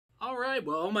right,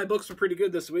 well, all my books were pretty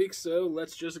good this week, so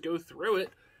let's just go through it.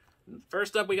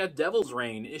 First up, we got Devil's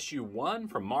Reign, issue 1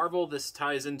 from Marvel. This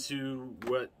ties into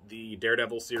what the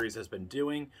Daredevil series has been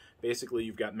doing. Basically,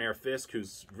 you've got Mayor Fisk,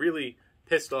 who's really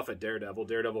pissed off at Daredevil.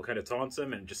 Daredevil kind of taunts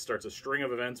him and just starts a string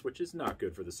of events, which is not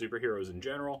good for the superheroes in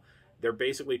general. They're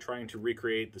basically trying to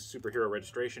recreate the Superhero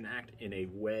Registration Act in a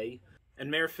way. And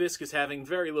Mayor Fisk is having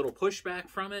very little pushback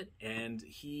from it, and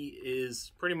he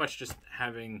is pretty much just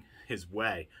having his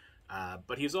way.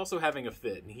 But he's also having a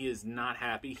fit, and he is not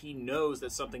happy. He knows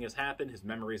that something has happened. His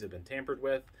memories have been tampered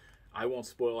with. I won't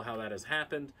spoil how that has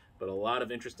happened, but a lot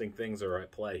of interesting things are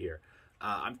at play here.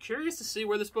 I'm curious to see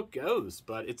where this book goes,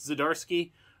 but it's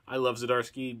Zdarsky. I love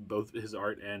Zdarsky, both his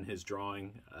art and his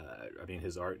drawing.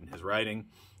 His art and his writing.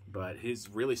 But he's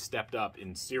really stepped up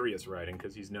in serious writing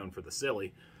because he's known for the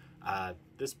silly.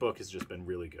 This book has just been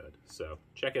really good. So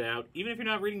check it out. Even if you're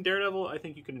not reading Daredevil, I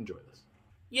think you can enjoy this.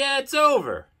 Yeah, it's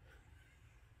over.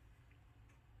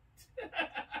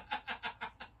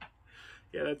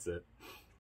 Yeah, that's it.